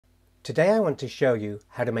Today I want to show you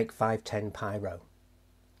how to make 510 Pyro.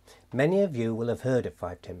 Many of you will have heard of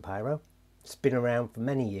 510 Pyro. It's been around for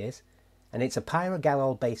many years and it's a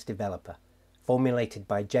pyrogalol based developer formulated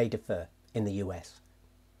by J. Defer in the US.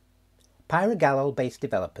 Pyrogalol based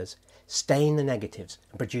developers stain the negatives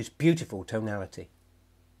and produce beautiful tonality.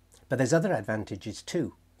 But there's other advantages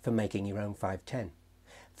too for making your own 510.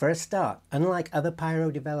 For a start, unlike other pyro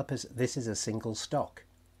developers, this is a single stock.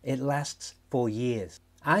 It lasts for years.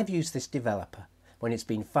 I've used this developer when it's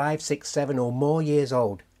been 5, 6, 7 or more years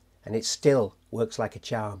old and it still works like a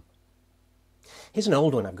charm. Here's an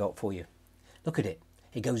old one I've got for you. Look at it.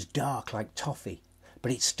 It goes dark like toffee,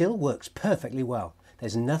 but it still works perfectly well.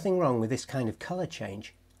 There's nothing wrong with this kind of colour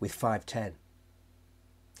change with 510.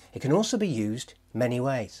 It can also be used many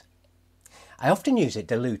ways. I often use it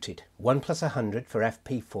diluted, 1+100 for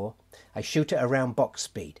FP4. I shoot it around box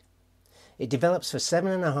speed. It develops for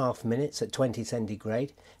 7.5 minutes at 20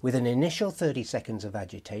 centigrade with an initial 30 seconds of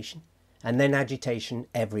agitation and then agitation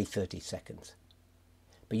every 30 seconds.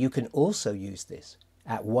 But you can also use this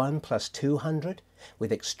at 1+200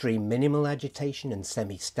 with extreme minimal agitation and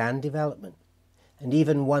semi-stand development, and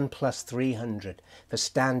even 1+300 for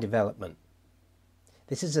stand development.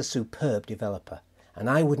 This is a superb developer and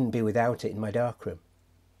I wouldn't be without it in my darkroom.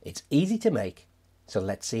 It's easy to make, so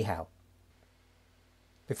let's see how.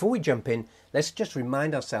 Before we jump in, let's just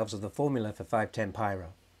remind ourselves of the formula for 510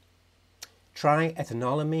 Pyro.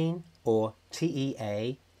 Triethanolamine, or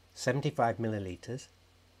TEA, 75 milliliters,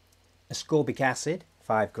 ascorbic acid,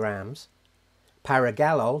 5 grams,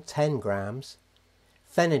 pyrogalol, 10 grams,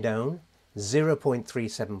 phenidone,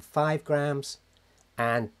 0.375 grams,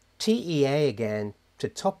 and TEA again to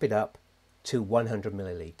top it up to 100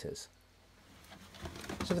 milliliters.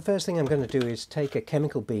 So the first thing I'm going to do is take a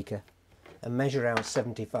chemical beaker and measure out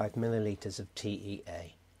 75 milliliters of TEA.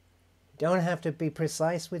 You don't have to be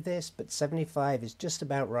precise with this, but 75 is just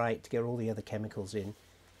about right to get all the other chemicals in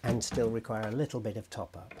and still require a little bit of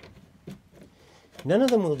top up. None of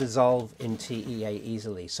them will dissolve in TEA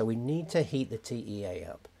easily, so we need to heat the TEA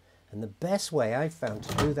up. And the best way I've found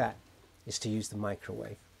to do that is to use the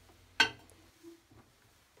microwave.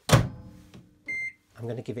 I'm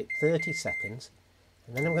going to give it 30 seconds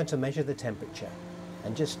and then I'm going to measure the temperature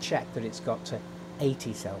and just check that it's got to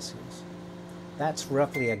 80 Celsius. That's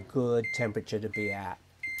roughly a good temperature to be at.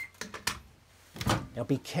 Now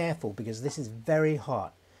be careful because this is very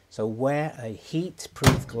hot, so wear a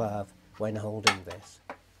heat-proof glove when holding this.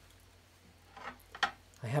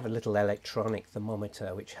 I have a little electronic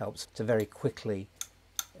thermometer which helps to very quickly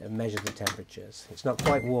measure the temperatures. It's not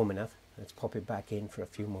quite warm enough. Let's pop it back in for a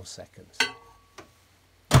few more seconds.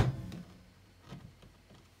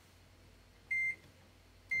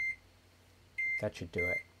 That should do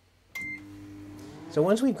it. So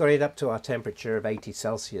once we've got it up to our temperature of 80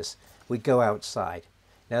 Celsius, we go outside.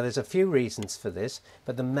 Now there's a few reasons for this,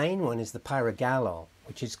 but the main one is the pyrogalol,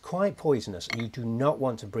 which is quite poisonous and you do not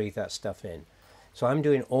want to breathe that stuff in. So I'm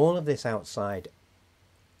doing all of this outside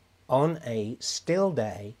on a still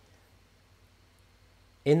day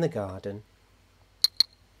in the garden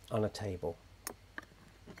on a table.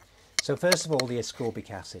 So first of all, the ascorbic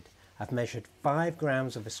acid. I've measured 5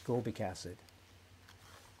 grams of ascorbic acid.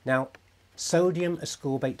 Now, sodium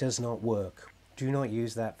ascorbate does not work. Do not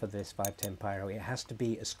use that for this 510 Pyro. It has to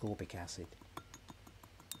be ascorbic acid.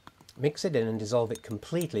 Mix it in and dissolve it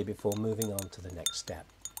completely before moving on to the next step.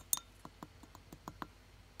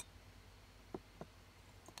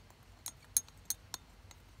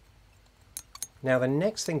 Now the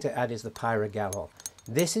next thing to add is the pyrogalol.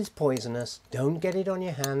 This is poisonous. Don't get it on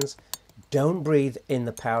your hands. Don't breathe in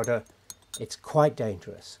the powder. It's quite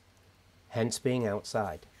dangerous, hence being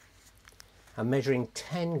outside. I'm measuring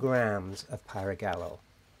 10 grams of pyrogalol.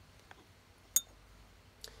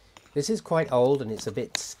 This is quite old and it's a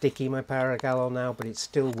bit sticky, my pyrogalol now, but it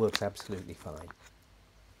still works absolutely fine.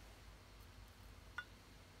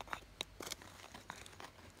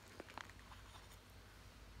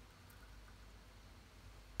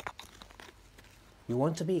 You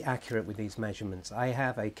want to be accurate with these measurements. I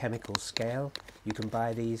have a chemical scale. You can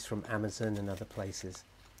buy these from Amazon and other places.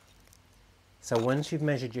 So once you've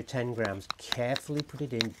measured your 10 grams, carefully put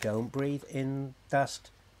it in. Don't breathe in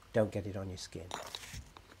dust. Don't get it on your skin.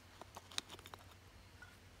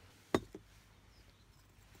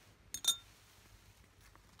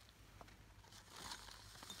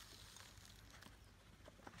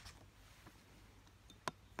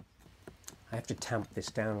 I have to tamp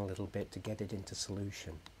this down a little bit to get it into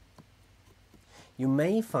solution. You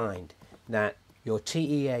may find that your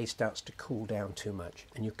TEA starts to cool down too much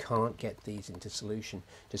and you can't get these into solution.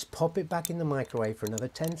 Just pop it back in the microwave for another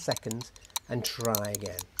 10 seconds and try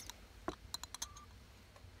again.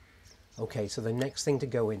 Okay, so the next thing to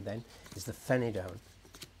go in then is the phenidone.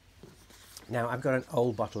 Now I've got an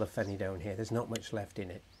old bottle of phenidone here, there's not much left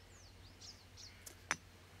in it.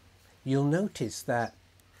 You'll notice that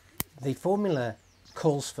the formula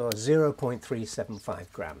calls for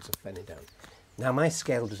 0.375 grams of phenidone. Now my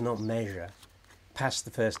scale does not measure past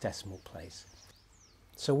the first decimal place.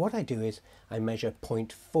 So what I do is I measure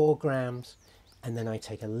 0.4 grams and then I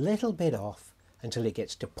take a little bit off until it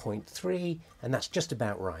gets to 0.3, and that's just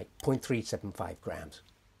about right, 0.375 grams.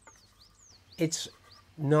 It's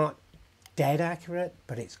not dead accurate,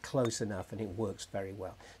 but it's close enough and it works very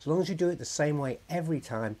well. As long as you do it the same way every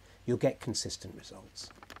time, you'll get consistent results.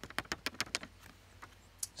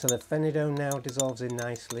 So the phenidone now dissolves in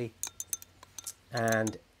nicely,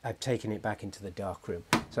 and I've taken it back into the darkroom.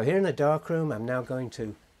 So here in the darkroom, I'm now going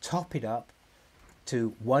to top it up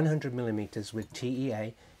to 100 millimeters with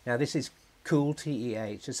TEA. Now this is cool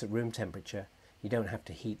TEA, it's just at room temperature. You don't have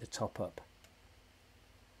to heat the top up.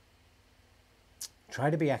 Try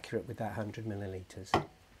to be accurate with that 100 milliliters.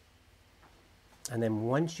 And then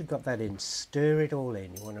once you've got that in, stir it all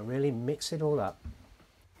in. You want to really mix it all up.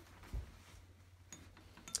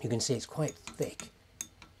 You can see it's quite thick.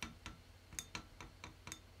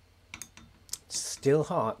 It's still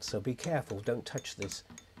hot, so be careful, don't touch this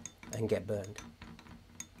and get burned.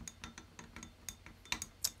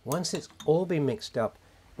 Once it's all been mixed up,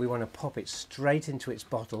 we want to pop it straight into its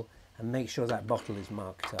bottle and make sure that bottle is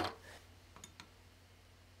marked up.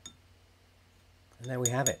 And there we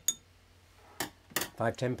have it,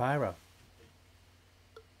 510 Pyro.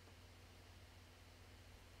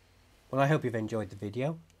 Well, I hope you've enjoyed the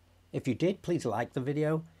video. If you did, please like the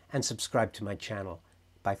video and subscribe to my channel.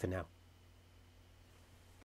 Bye for now.